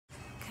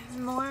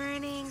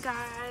Morning,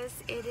 guys.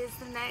 It is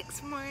the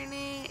next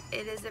morning.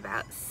 It is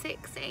about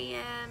 6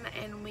 a.m.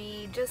 and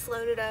we just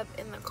loaded up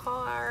in the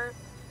car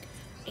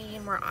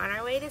and we're on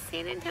our way to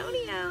San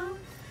Antonio.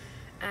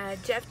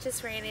 Jeff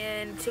just ran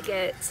in to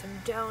get some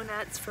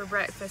donuts for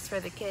breakfast for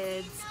the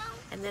kids,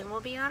 and then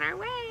we'll be on our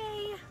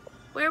way.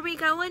 Where are we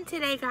going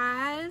today,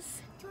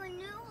 guys? To a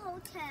new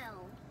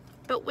hotel.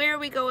 But where are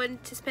we going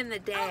to spend the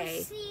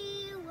day?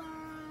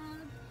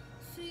 SeaWorld.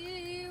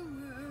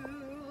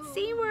 SeaWorld.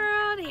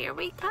 SeaWorld, here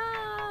we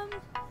come.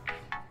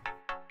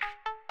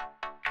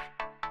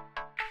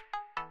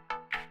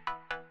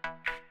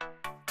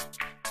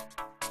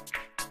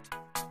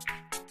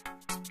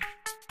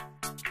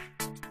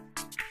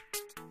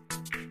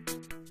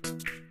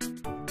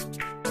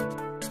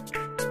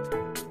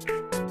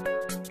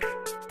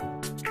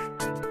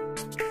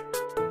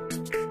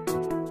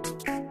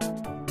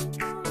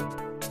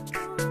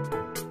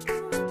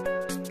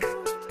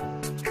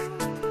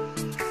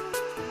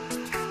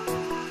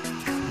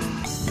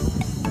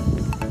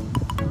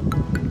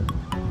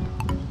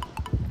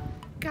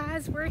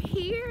 We're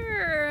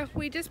here.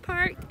 We just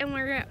parked and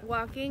we're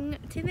walking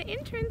to the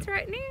entrance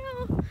right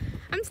now.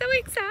 I'm so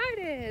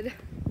excited.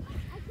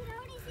 I can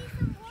already see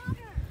some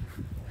water.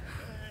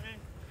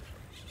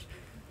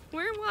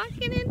 We're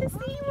walking into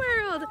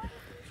SeaWorld.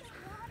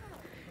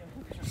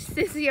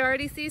 Sissy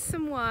already sees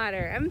some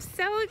water. I'm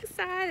so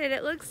excited.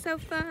 It looks so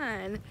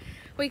fun.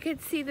 We could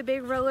see the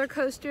big roller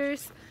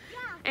coasters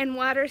and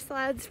water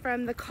slides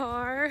from the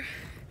car,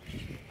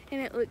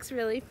 and it looks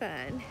really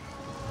fun.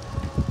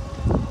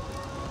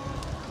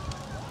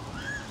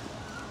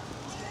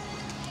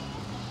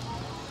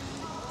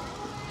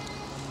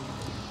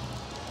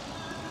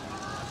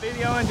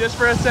 Videoing just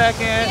for a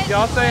second.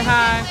 Y'all say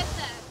hi.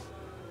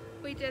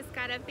 We just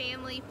got a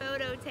family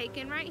photo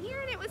taken right here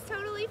and it was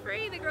totally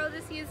free. The girl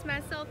just used my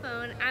cell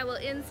phone. I will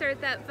insert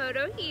that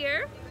photo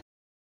here.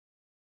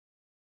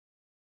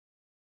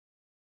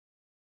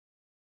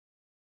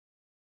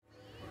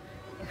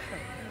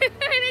 And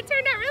it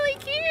turned out really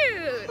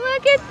cute.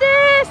 Look at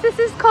this. This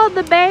is called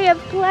the Bay of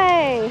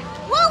Play.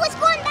 Whoa, it's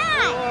going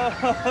back.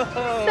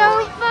 Whoa.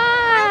 So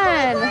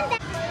fun.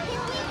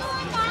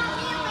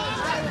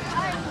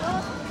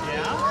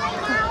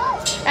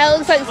 That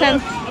looks like some. A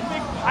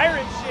big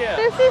pirate ship.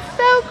 This is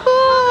so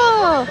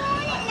cool.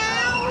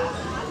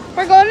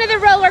 We're going to the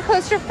roller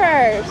coaster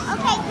first.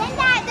 Okay, then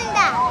that, then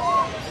that.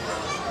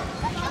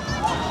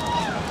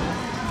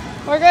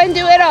 We're going to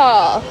do it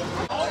all.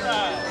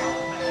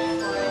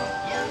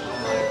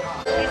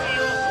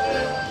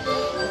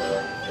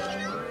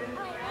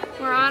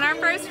 We're on our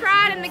first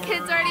ride and the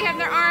kids already have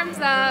their arms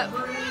up.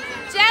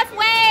 Jeff,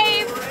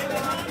 wave!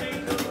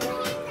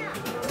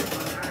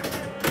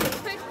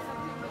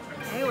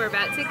 Okay, we're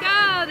about to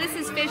go. This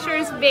is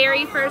Fisher's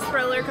very first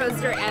roller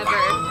coaster ever.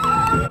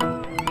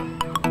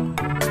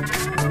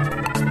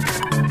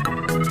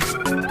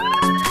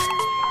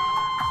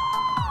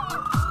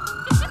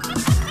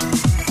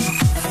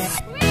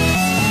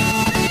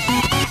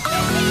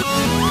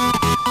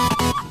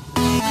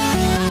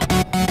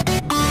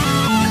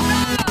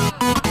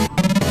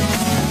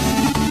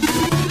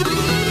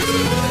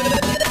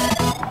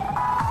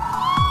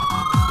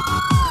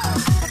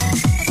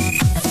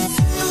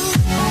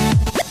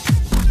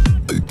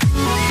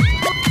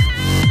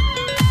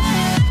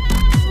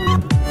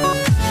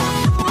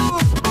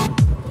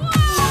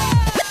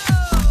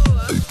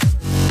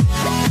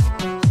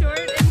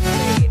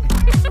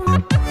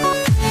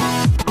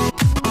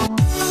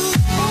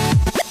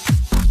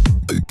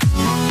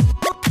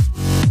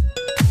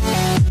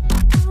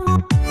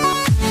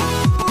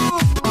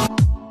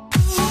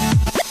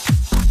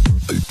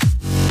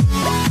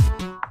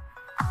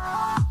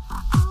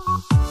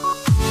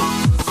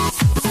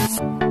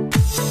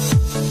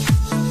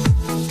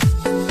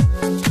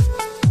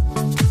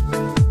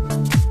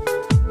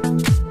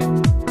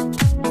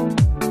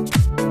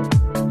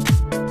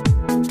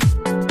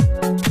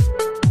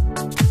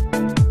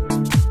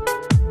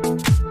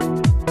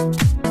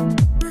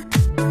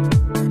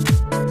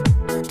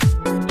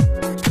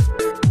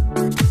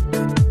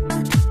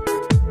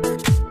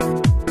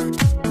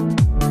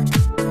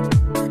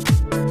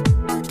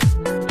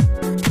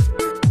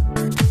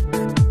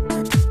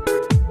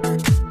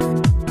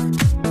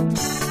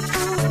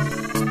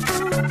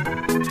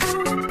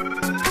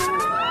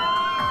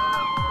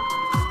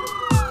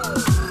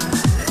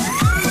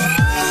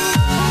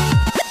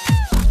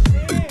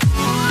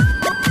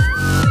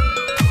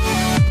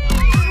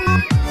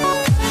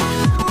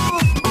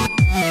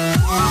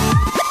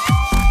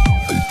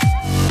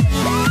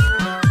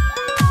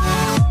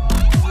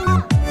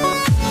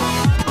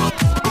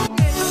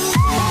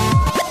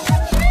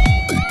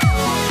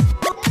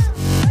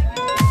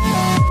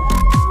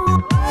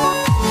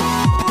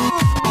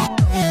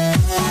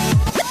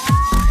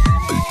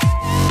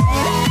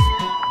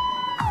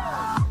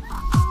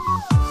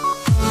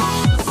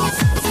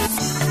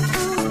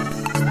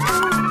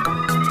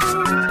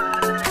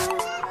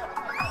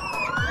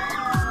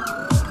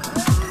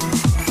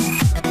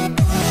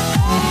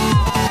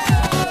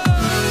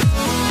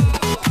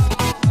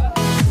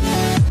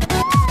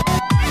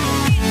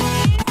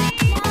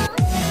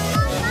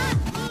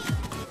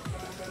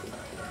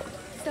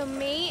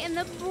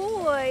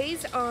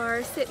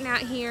 are sitting out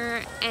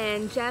here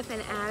and Jeff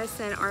and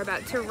Addison are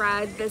about to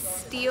ride the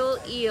Steel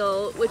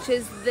Eel, which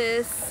is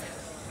this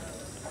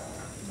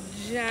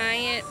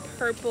giant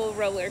purple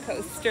roller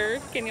coaster.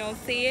 Can y'all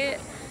see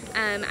it?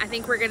 I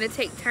think we're gonna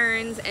take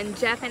turns, and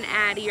Jeff and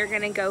Addie are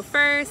gonna go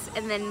first,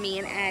 and then me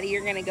and Addie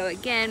are gonna go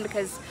again,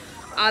 because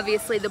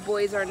obviously the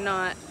boys are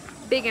not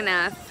big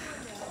enough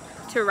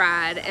to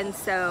ride, and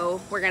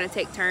so we're gonna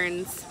take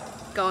turns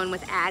going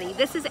with Addie.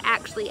 This is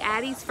actually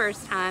Addie's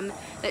first time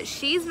that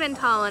she's been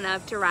tall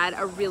enough to ride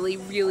a really,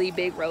 really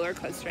big roller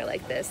coaster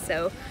like this,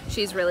 so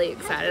she's really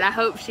excited. I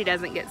hope she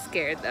doesn't get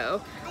scared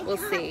though. We'll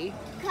see.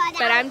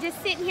 But I'm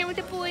just sitting here with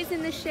the boys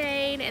in the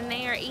shade, and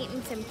they are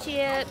eating some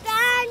chips.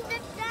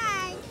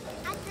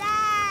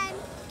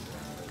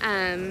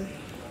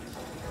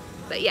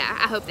 But yeah,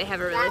 I hope they have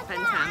a really fun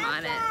time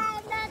on it.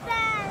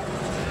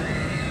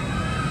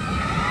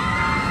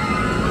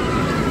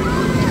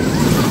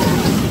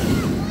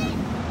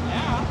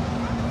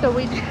 So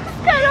we just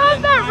got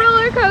off that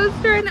roller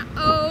coaster, and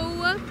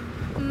oh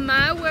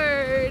my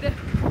word,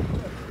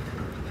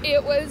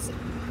 it was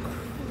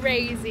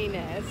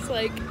craziness.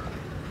 Like,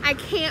 I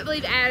can't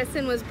believe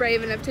Addison was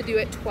brave enough to do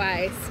it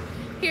twice.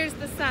 Here's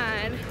the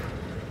sign.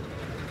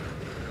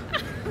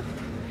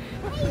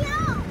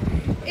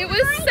 It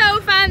was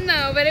so fun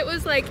though, but it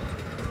was like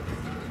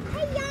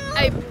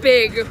a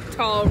big,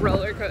 tall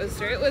roller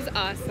coaster. It was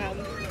awesome.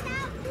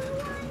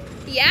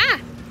 Yeah.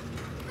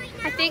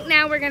 I think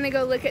now we're gonna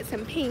go look at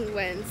some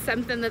penguins,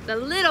 something that the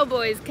little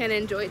boys can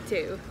enjoy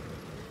too.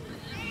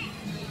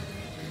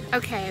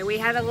 Okay, we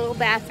had a little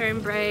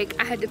bathroom break.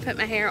 I had to put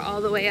my hair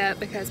all the way up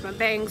because my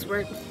bangs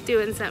were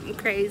doing something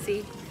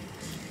crazy.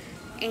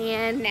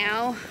 And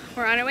now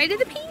we're on our way to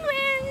the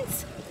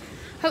penguins.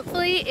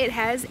 Hopefully it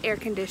has air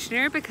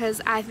conditioner,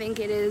 because I think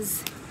it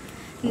is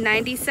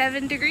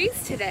 97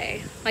 degrees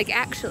today, like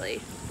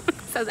actually.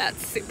 So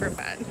that's super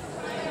fun.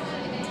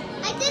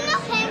 I didn't know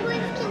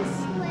penguins can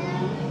swim.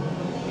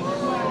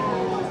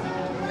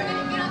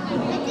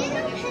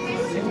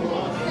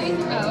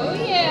 Oh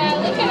yeah,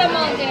 look at them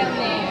all down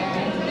there.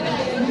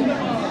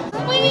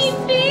 Sweet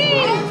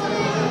fish!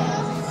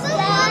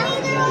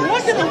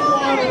 Look at the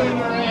water.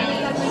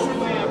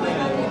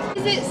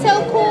 Is it so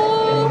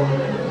cool?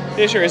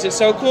 Fisher, is it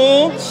so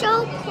cool?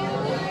 So cool.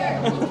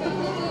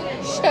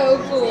 So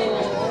cool.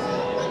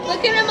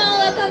 Look at them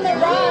all up on the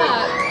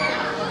rock.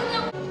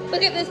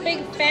 Look at this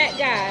big fat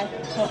guy.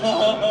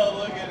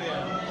 Look at him.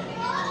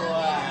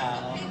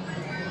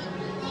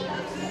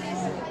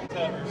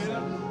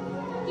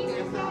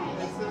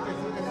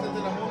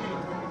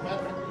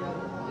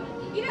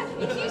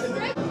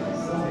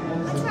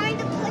 I'm trying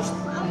to push.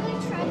 I'm going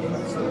to try to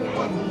push.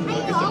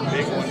 It's a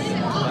big one.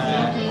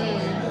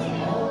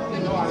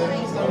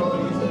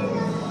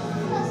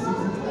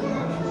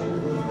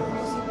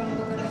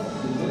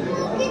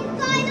 Look, it's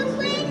by the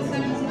window.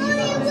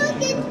 Mommy, look,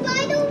 it's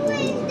by the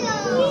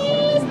window.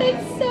 Yes,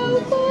 that's so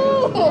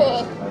cool.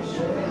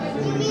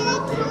 You mean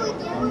it's cool,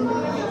 Can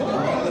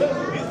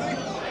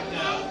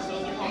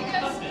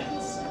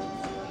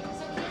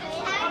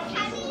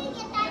we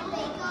get that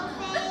Lego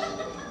thing?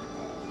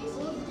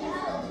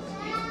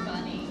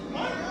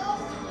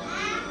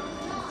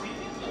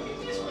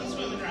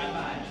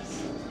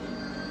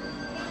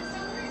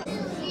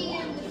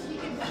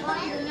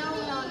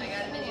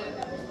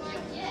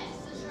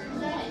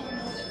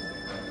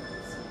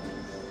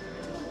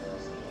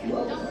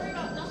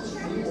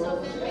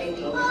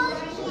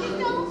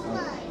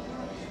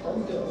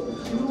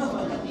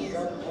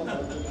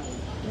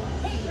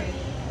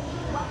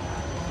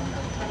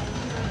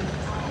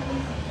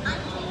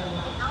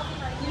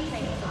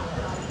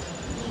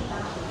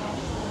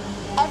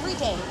 Every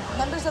day,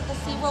 members of the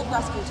SeaWorld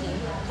rescue team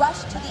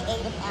rush to the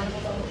aid of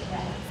animals.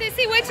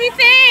 Sissy, what'd you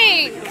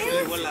think?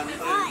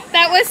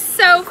 That was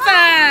so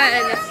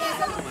fun.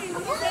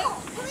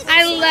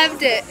 I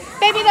loved it.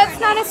 Baby, that's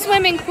not a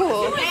swimming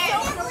pool.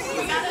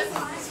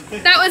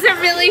 That was a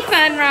really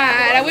fun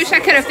ride. I wish I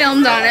could have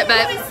filmed on it,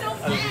 but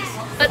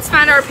let's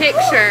find our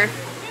picture.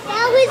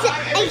 That was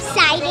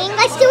exciting.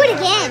 Let's do it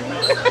again.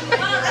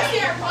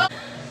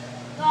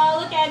 Oh,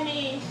 look at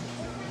me.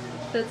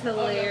 That's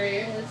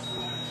hilarious.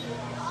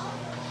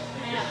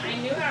 Yeah, I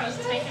knew I was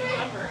taking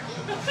over.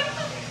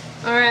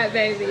 All right,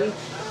 baby.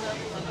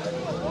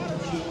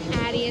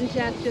 Addie and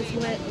Jeff just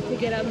went to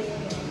get them.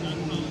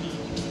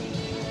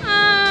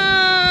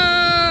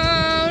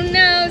 Oh,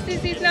 no,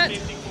 Sissy's not.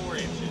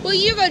 Well,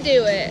 you go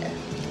do it.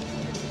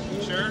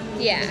 You sure?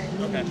 Yeah.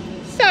 Okay.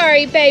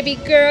 Sorry, baby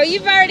girl.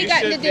 You've already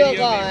gotten to do a video me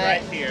lot.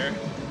 right here.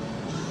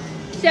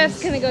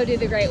 Jeff's gonna go do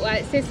the great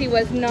white. Sissy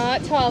was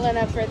not tall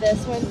enough for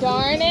this one.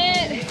 Darn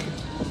it.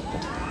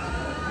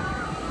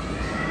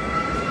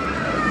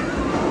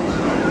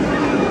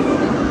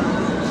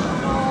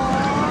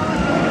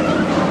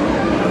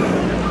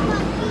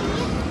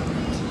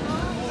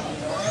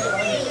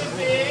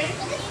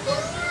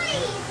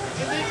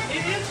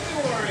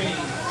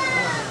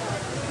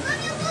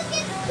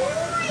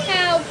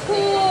 How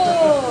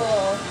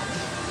cool.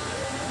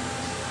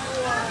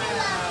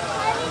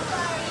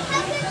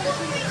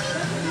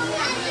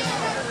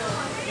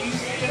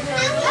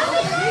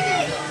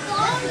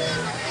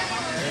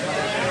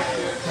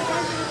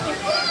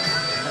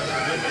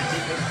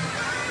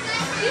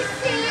 There's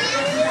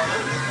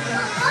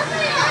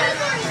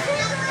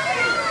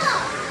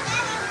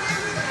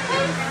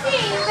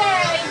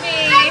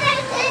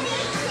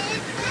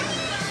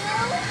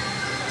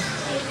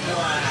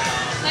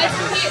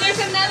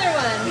another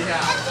one.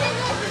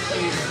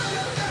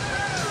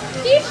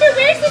 Teacher,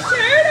 where's the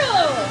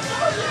turtle?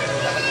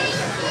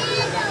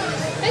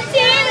 A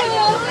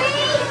turtle.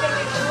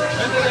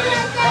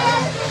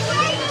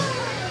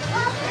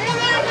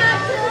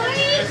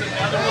 There's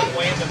another one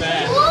way in the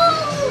back.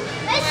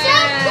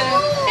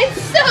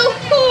 It's so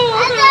cool.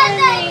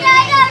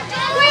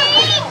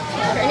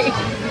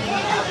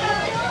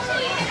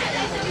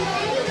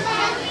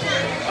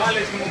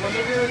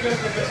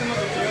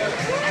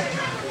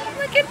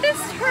 Look at this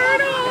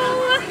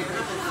turtle.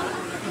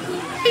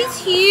 He's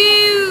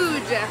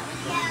huge.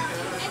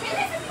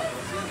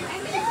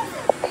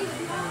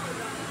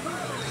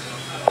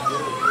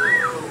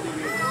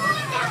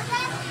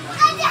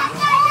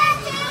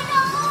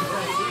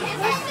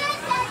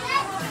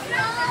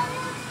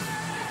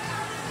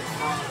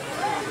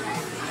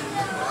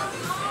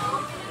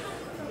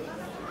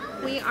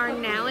 We are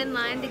now in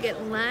line to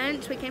get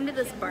lunch. We came to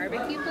this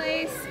barbecue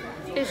place.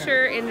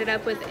 Fisher ended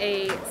up with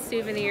a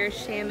souvenir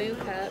Shamu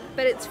cup,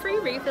 but it's free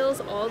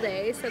refills all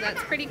day, so that's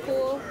pretty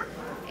cool.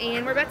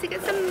 And we're about to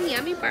get some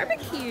yummy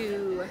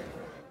barbecue.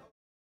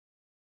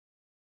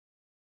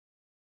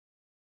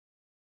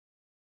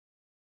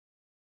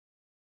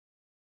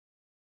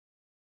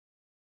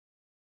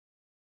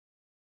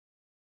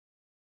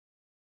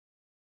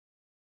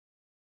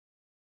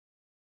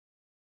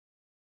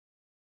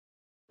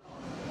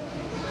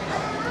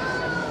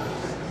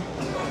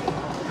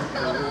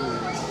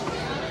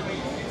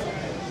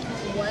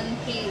 One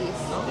piece.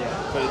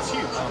 Yeah, but it's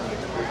huge.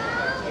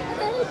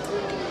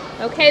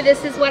 Okay,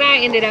 this is what I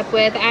ended up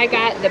with. I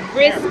got the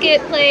brisket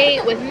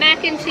plate with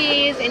mac and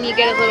cheese, and you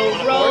get a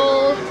little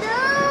roll.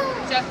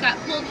 Jeff got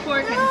pulled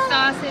pork and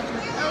sausage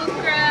with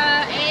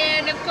okra,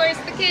 and of course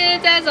the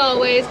kids, as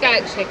always,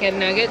 got chicken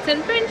nuggets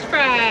and french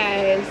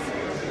fries.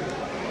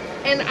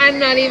 And I'm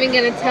not even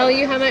gonna tell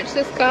you how much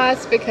this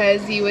cost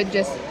because you would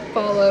just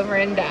fall over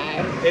and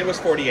die. It was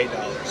 $48.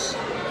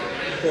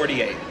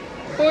 $48.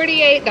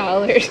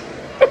 $48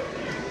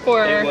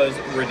 for It was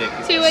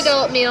ridiculous. 2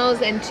 adult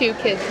meals and 2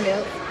 kids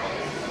meals.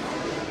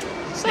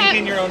 Sneak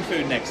in your own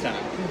food next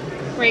time.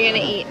 We're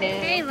gonna eat now.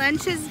 Okay,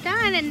 lunch is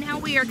done, and now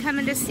we are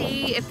coming to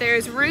see if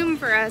there's room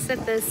for us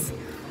at this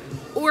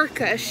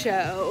orca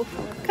show.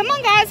 Come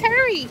on, guys,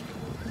 hurry!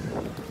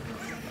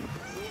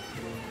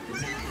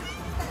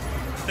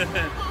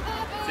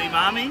 See,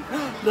 Mommy?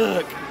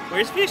 Look,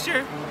 where's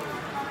Fisher?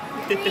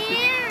 There he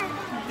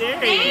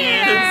There,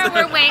 is.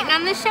 we're waiting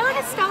on the show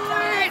to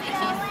start.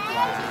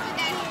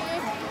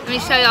 Let me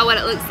show y'all what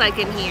it looks like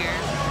in here.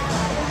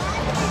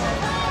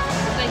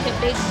 It's like a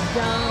big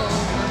dome.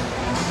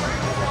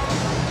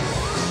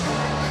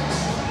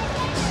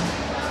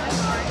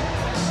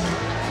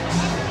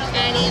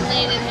 Addie and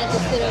Landon had to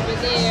sit over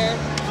there.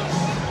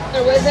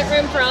 There wasn't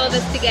room for all of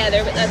us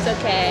together, but that's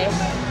okay.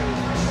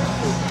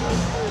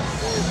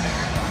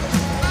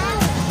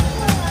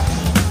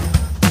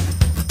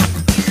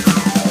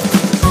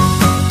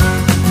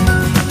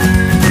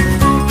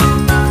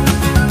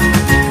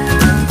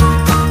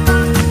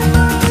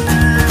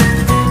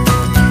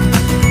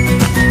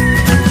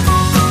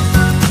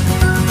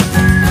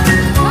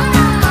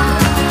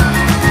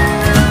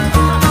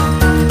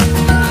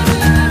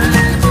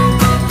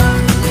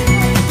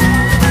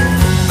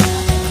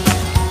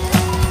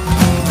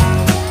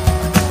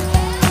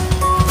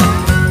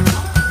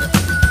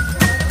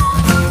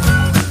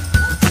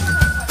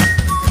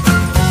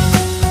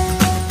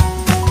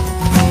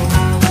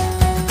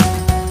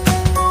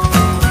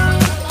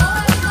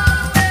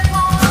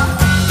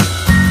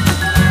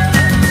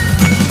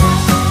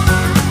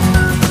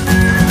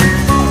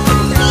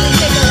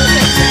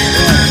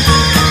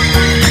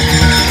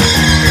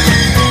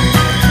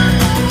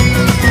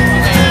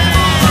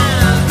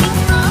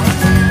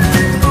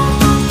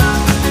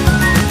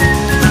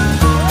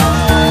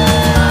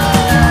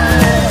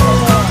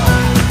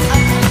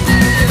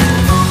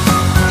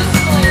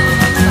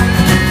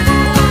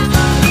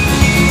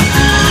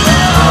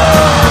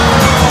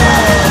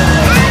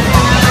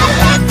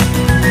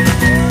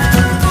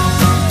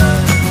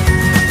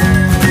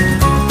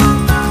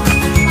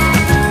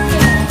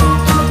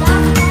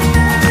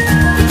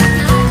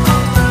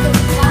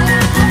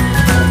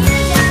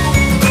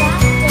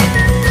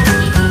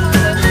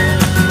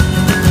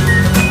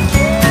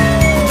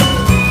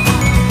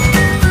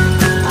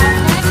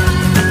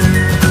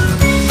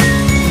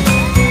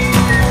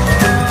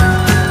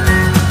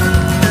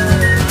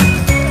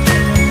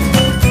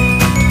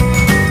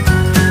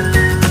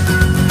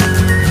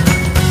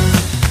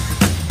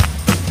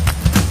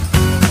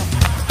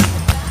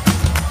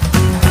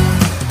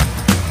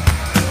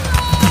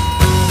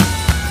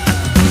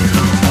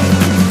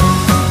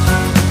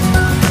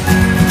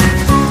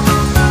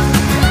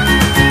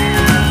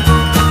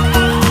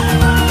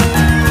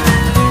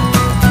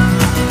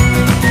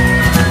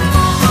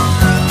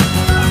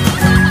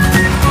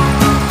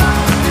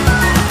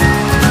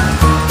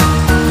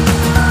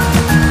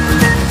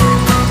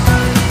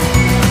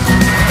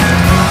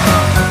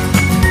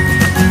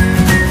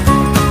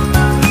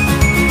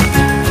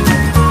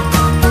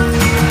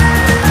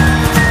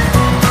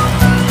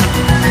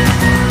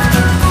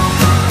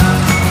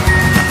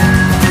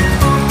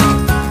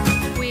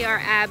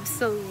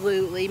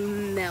 absolutely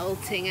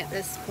melting at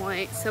this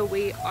point. So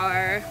we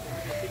are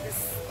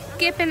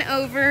skipping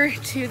over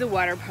to the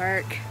water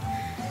park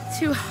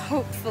to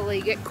hopefully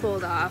get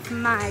cooled off.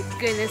 My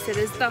goodness, it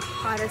is the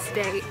hottest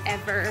day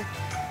ever.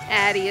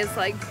 Addie is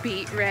like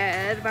beet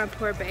red, my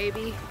poor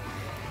baby.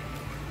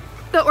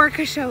 The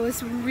orca show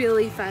was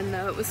really fun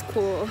though, it was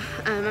cool.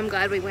 I'm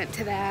glad we went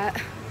to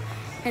that.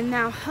 And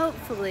now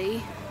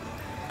hopefully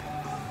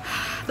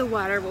the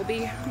water will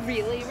be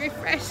really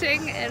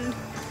refreshing and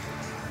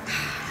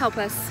help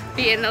us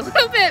be in a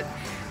little bit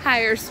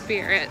higher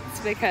spirits,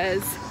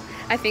 because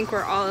I think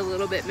we're all a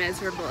little bit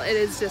miserable. It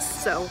is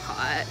just so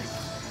hot.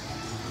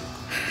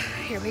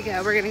 Here we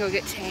go, we're gonna go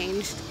get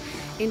changed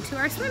into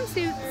our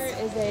swimsuits. There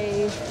is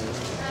a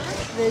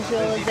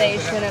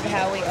visualization of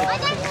how we all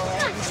feel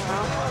right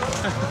now.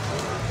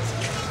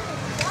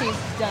 She's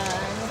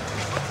done.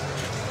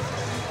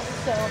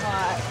 So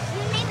hot.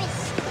 Your name is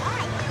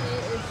Sky.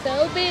 It is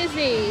so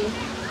busy.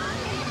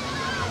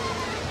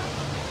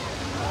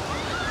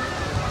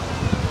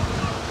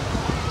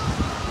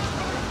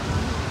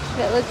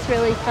 It looks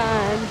really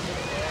fun.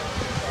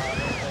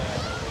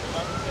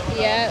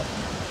 Yep.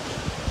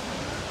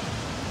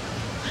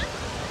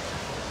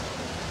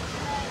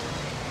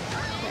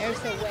 There's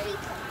the weight.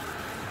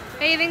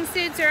 Bathing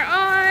suits are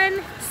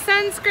on,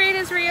 sunscreen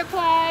is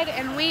reapplied,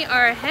 and we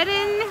are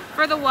heading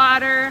for the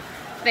water.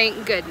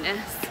 Thank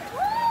goodness.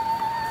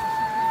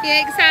 You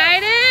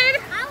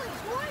excited? I was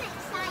born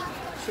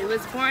excited. She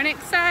was born I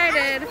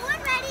excited. was born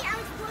ready. I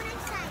was born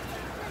excited.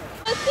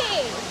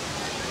 Okay.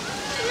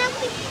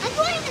 I'm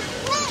going to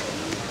swim.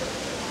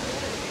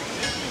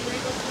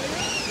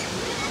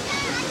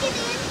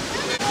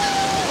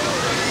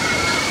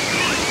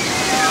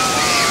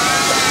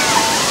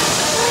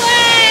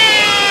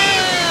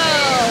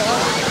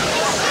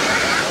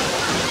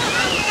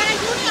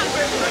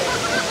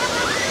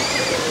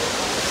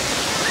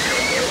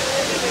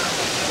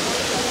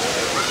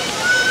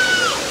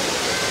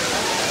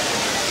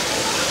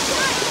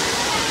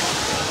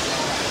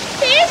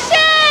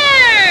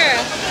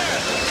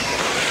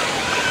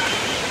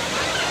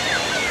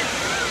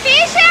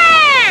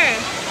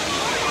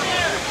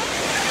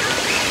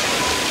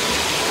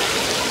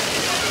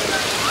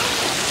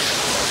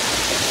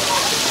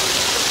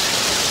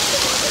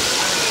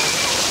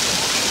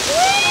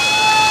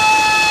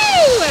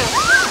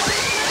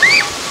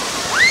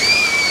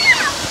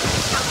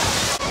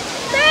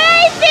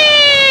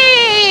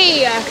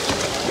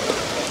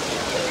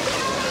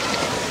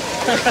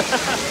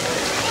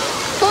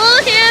 Pull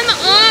him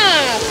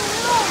off.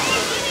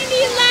 Do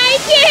you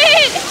like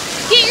it?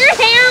 Get your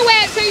hair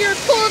wet so you're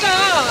pulled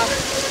off.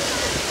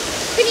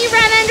 Can you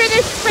run under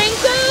the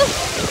sprinkle?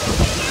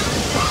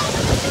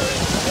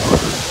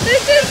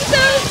 This is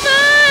so fun.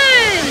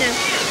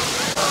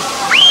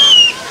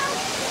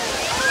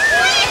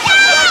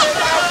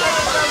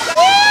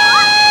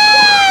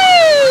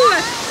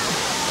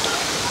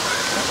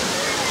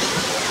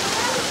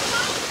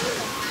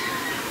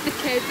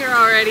 Kids are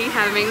already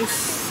having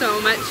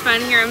so much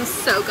fun here. I'm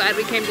so glad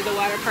we came to the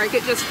water park.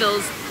 It just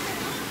feels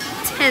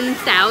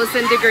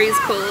 10,000 degrees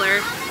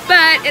cooler.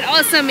 But it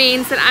also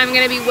means that I'm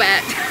gonna be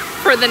wet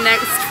for the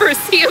next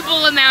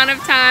foreseeable amount of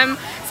time.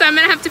 So I'm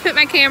gonna have to put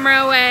my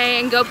camera away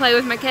and go play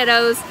with my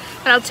kiddos.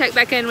 But I'll check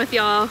back in with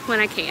y'all when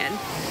I can.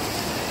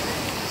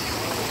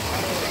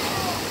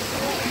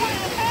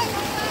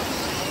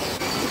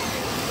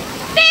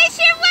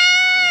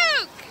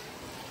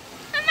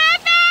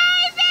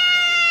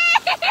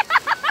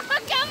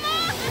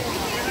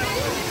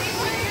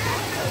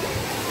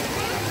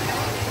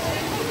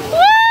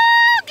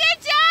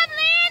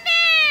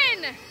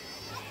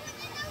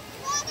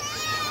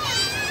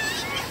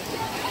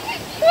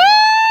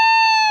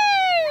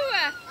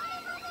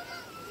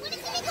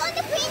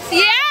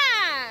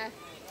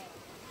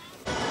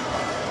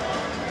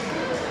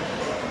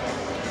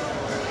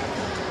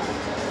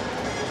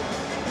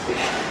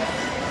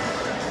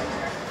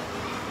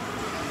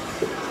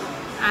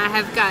 I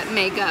have got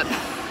makeup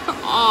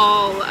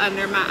all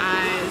under my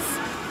eyes,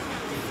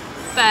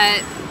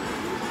 but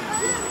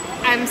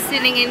I'm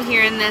sitting in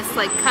here in this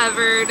like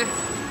covered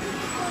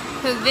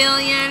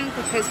pavilion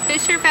because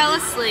Fisher fell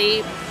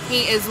asleep.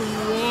 He is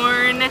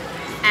worn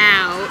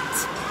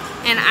out,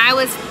 and I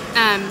was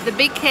the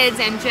big kids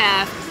and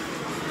Jeff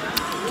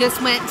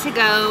just went to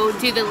go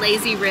do the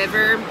lazy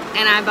river,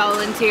 and I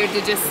volunteered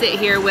to just sit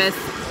here with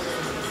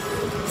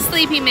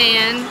Sleepy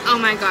Man. Oh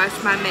my gosh,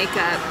 my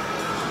makeup.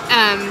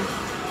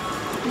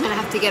 I'm gonna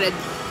have to get a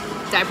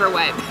diaper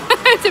wipe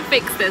to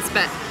fix this,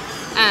 but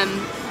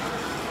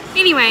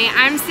anyway,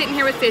 I'm sitting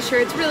here with Fisher.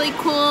 It's really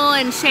cool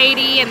and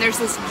shady, and there's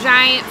this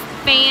giant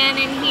fan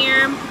in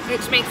here,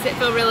 which makes it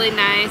feel really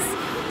nice.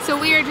 So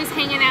we are just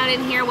hanging out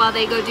in here while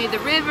they go do the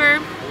river,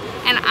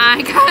 and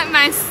I got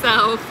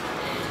myself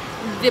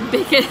the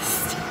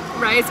biggest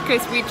Rice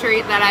Krispie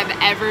treat that I've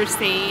ever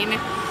seen,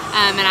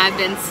 and I've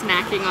been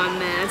snacking on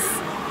this.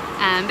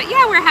 But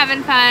yeah, we're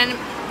having fun.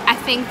 I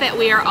think that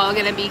we are all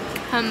gonna be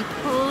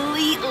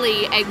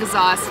completely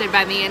exhausted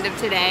by the end of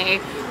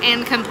today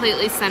and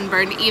completely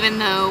sunburned, even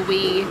though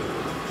we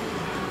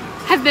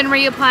have been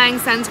reapplying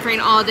sunscreen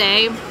all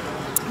day.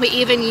 We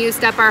even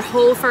used up our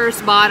whole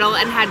first bottle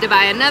and had to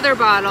buy another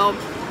bottle,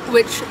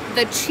 which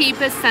the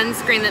cheapest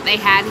sunscreen that they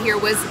had here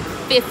was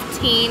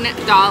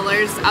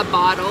 $15 a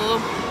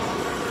bottle.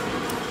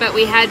 But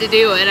we had to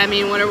do it. I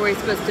mean, what are we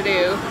supposed to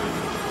do?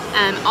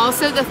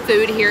 Also, the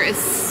food here is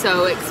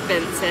so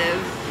expensive.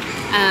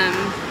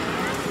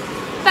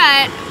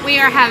 But we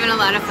are having a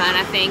lot of fun,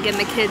 I think, and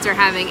the kids are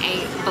having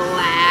a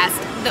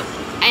blast.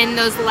 And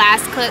those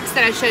last clips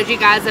that I showed you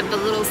guys of the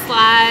little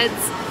slides,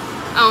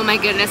 oh my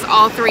goodness,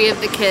 all 3 of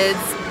the kids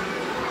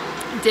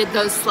did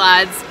those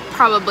slides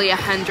probably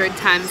 100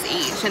 times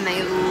each, and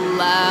they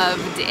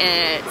loved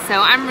it.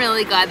 So I'm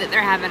really glad that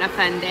they're having a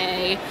fun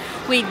day.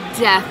 We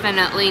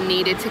definitely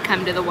needed to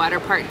come to the water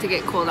park to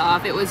get cooled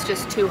off. It was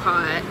just too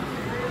hot.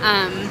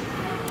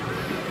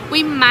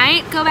 We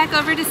might go back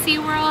over to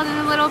SeaWorld in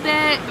a little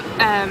bit,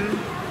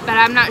 but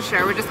I'm not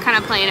sure. We're just kind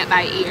of playing it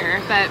by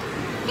ear. But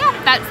yeah,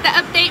 that's the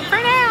update for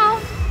now.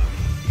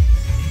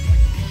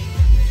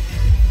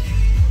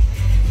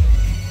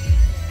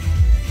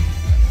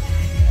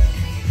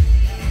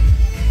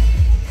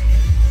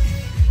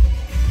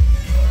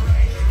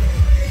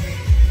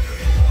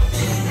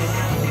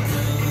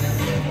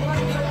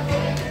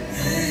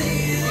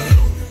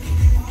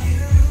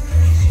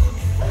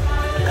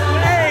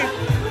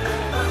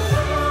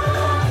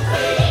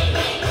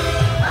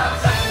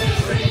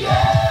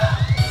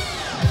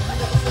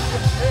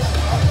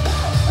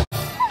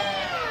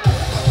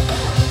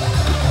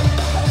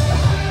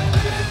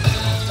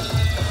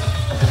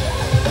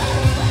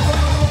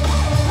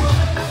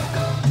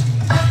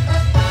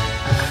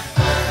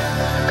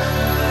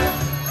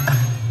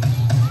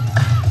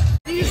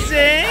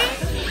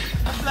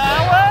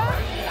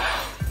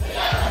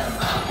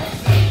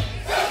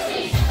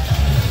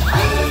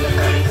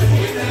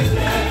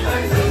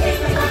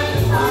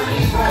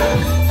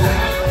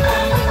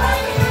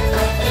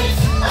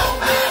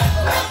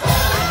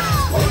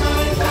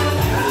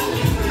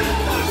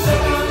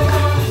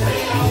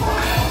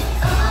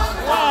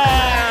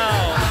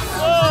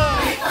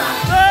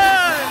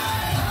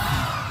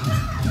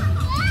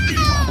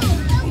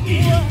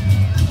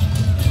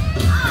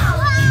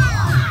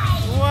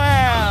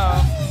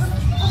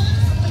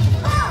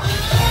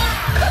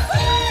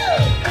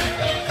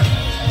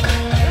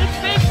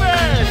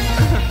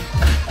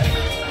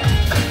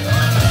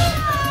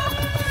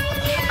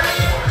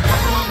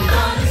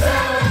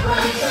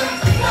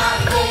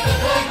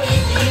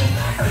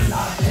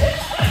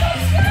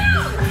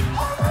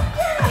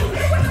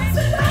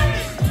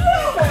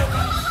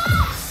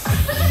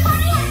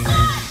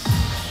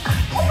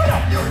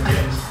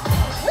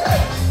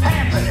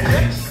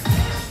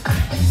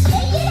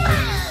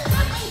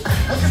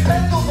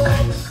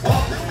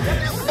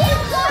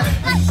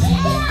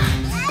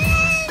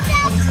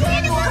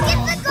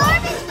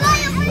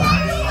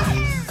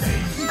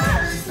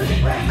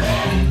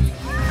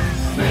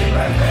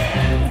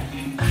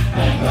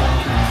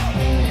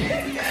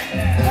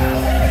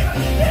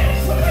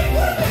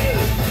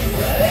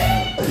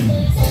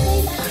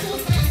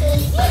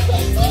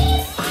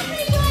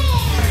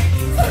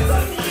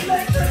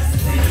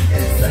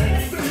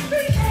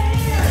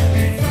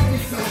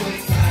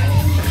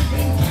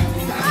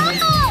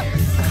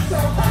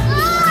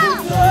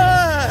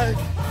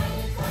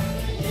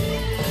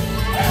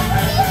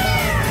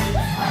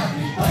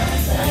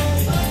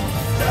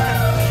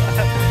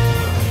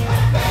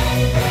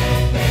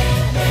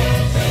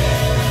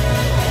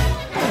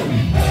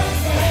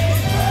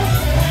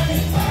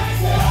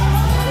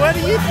 What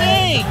do you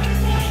think?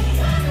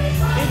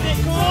 Is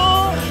it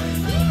cool?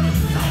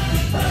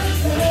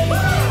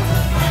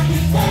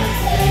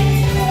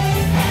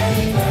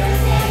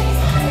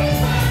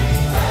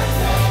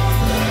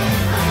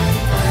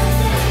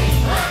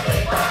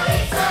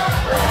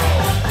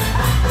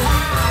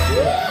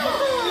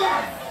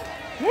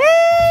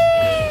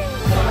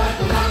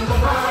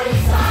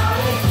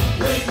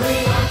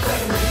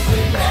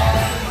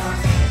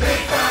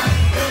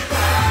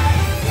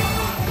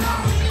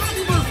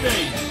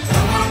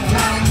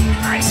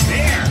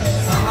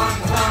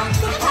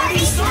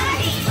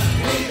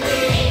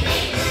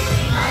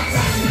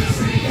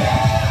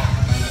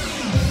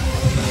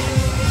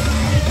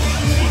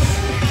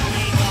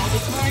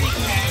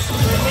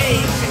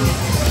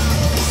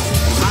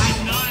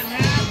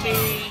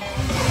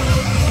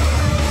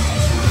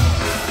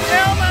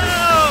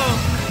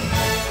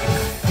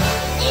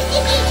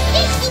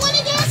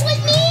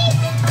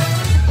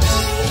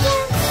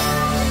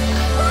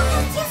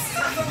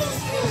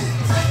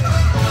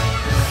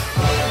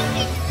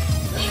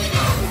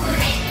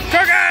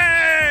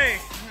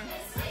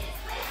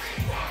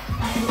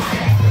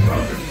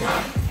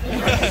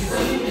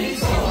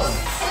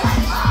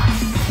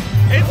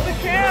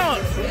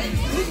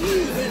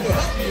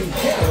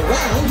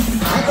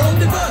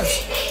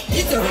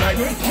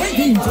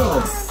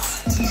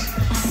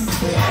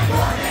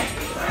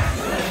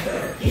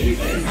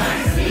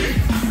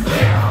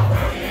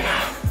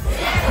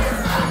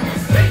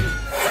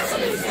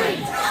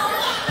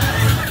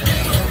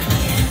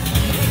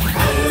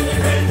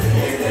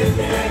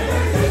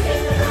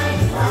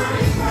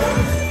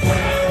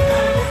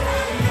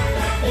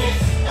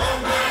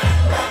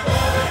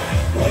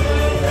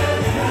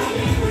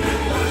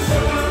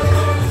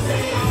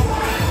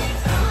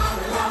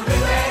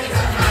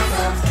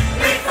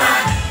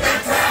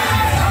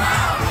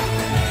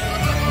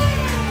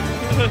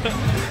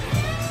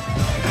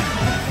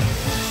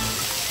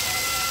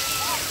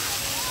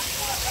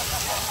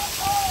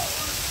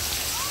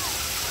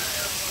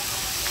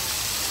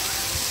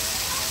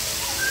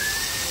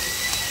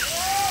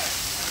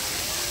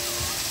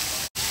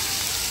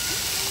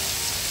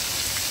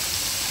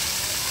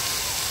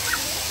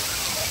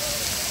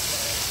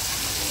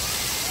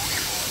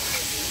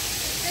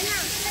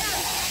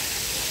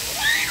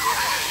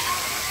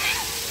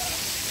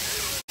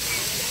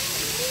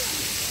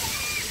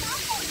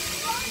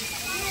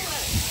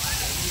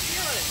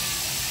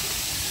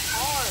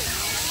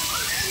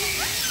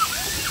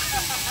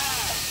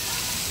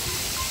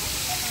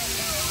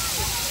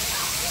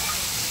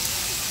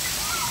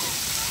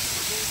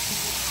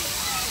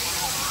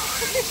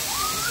 Oh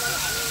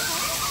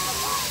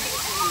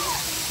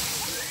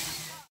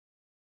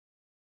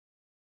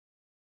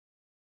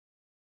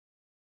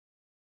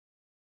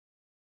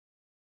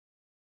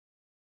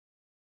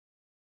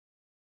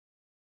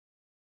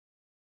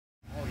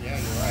yeah,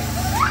 you're right.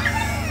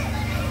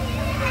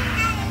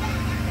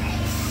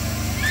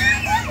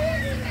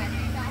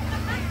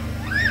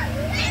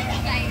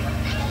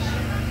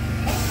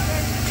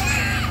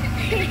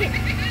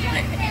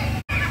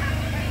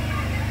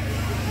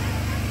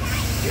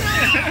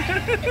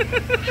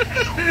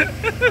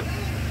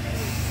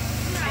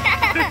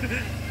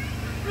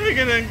 Look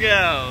at them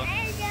go.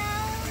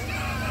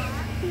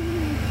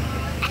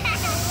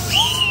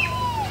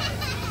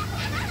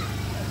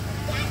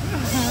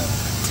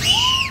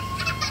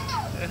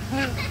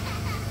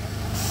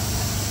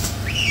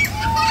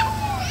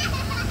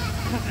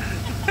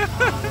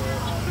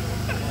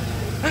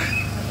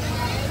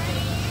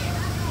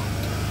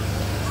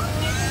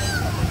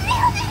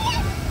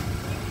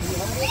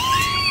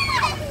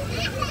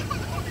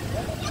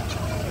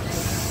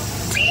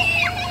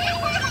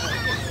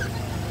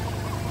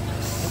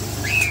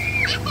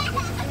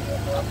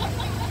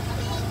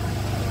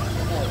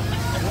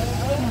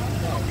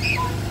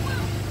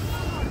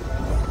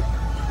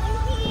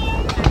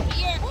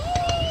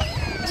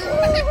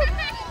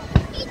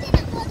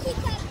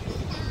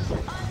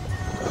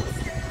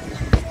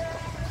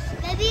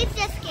 Maybe it's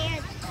just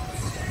scared.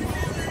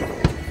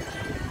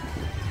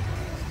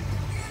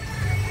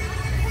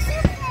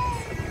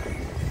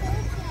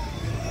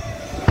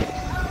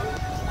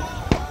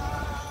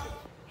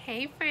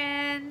 Hey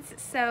friends,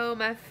 so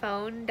my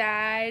phone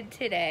died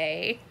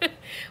today,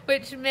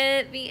 which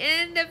meant the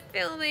end of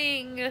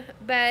filming,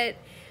 but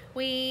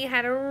we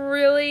had a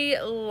really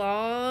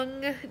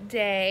long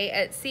day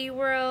at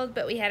SeaWorld,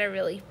 but we had a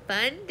really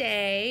fun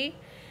day.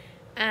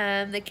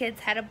 The kids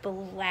had a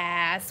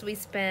blast. We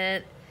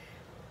spent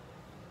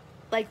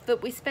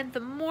the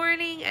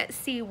morning at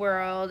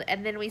SeaWorld,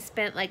 and then we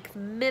spent like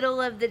middle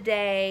of the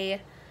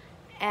day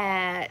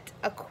at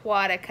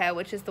Aquatica,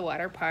 which is the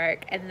water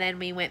park, and then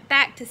we went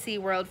back to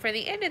SeaWorld for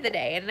the end of the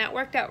day, and that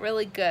worked out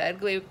really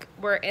good. We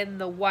were in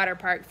the water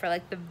park for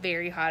like the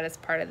very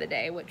hottest part of the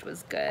day, which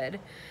was good.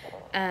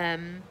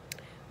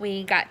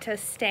 We got to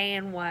stay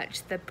and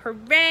watch the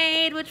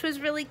parade, which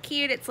was really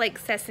cute. It's like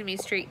Sesame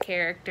Street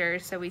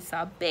characters, so we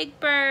saw Big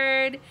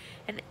Bird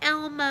and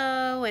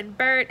Elmo and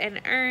Bert and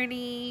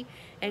Ernie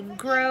and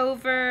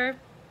Grover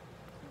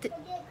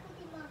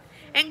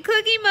and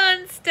Cookie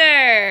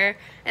Monster,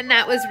 and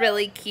that was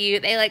really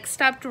cute. They like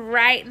stopped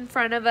right in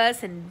front of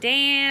us and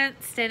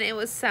danced, and it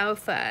was so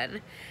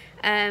fun.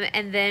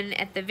 And then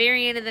at the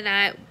very end of the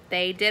night,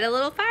 they did a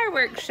little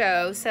fireworks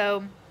show,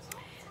 so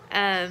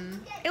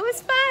it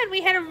was fun.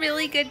 We had a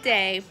really good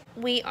day.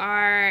 We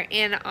are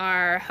in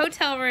our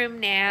hotel room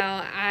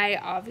now. I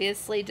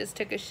obviously just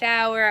took a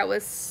shower. I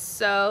was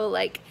so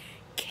like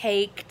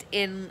caked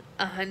in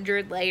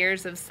 100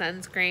 layers of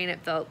sunscreen. It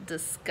felt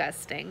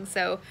disgusting.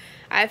 So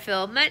I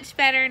feel much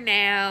better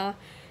now,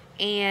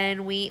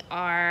 and we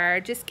are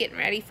just getting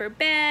ready for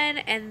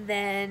bed. And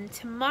then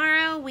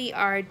tomorrow we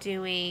are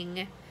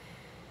doing,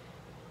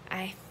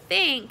 I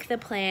think the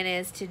plan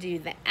is to do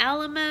the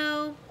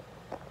Alamo.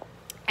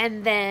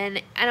 And then,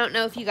 I don't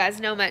know if you guys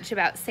know much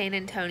about San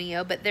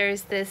Antonio, but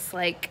there's this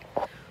like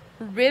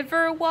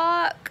river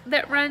walk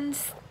that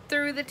runs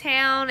through the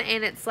town,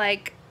 and it's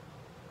like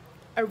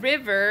a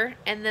river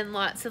and then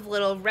lots of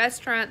little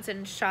restaurants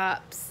and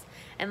shops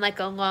and like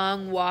a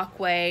long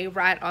walkway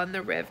right on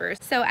the river.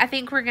 So I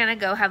think we're gonna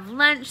go have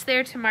lunch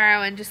there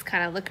tomorrow and just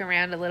kind of look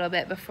around a little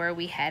bit before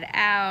we head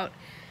out.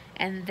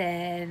 And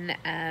then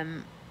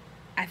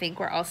I think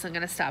we're also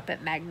gonna stop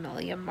at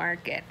Magnolia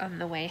Market on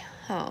the way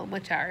home,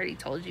 which I already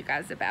told you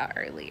guys about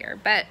earlier.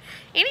 But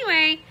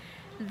anyway,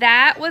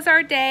 that was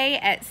our day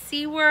at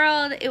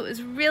SeaWorld. It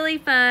was really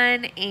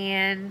fun,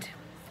 and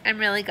I'm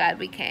really glad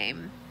we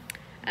came.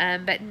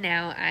 But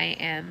now I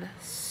am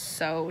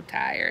so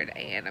tired,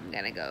 and I'm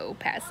gonna go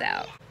pass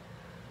out.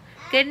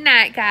 Good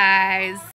night, guys.